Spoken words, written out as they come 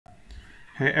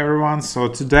Hey everyone, so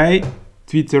today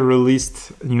Twitter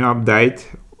released a new update.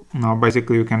 Now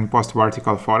basically you can post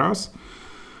vertical photos.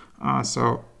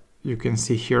 So you can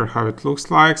see here how it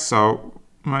looks like. So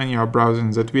when you're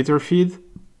browsing the Twitter feed,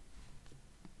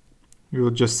 you'll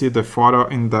just see the photo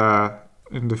in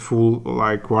the full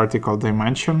like vertical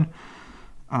dimension.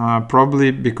 Probably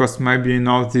because maybe you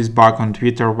know this bug on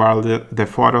Twitter where the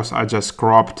photos are just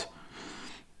cropped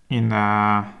in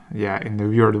a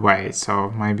weird way. So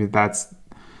maybe that's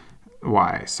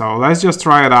why. So let's just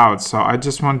try it out. So I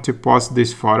just want to post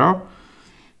this photo,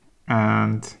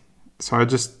 and so I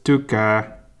just took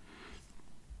a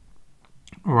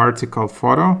vertical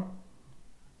photo,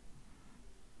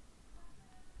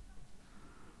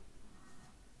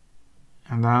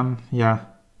 and then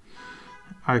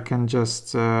I can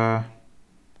just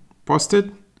post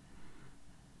it,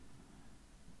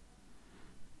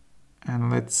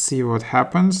 and let's see what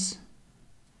happens.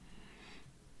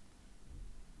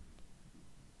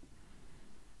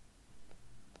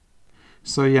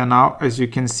 So now as you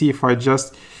can see, if I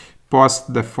just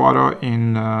post the photo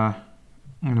in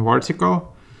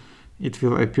vertical, it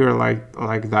will appear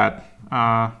like that.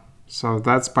 So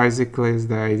that's basically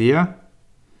the idea,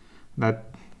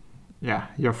 that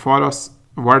your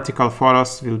vertical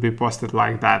photos will be posted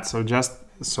like that. So just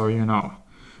so you know,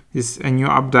 it's a new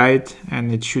update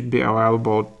and it should be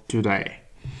available today.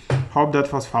 Hope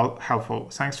that was helpful.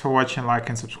 Thanks for watching, like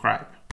and subscribe.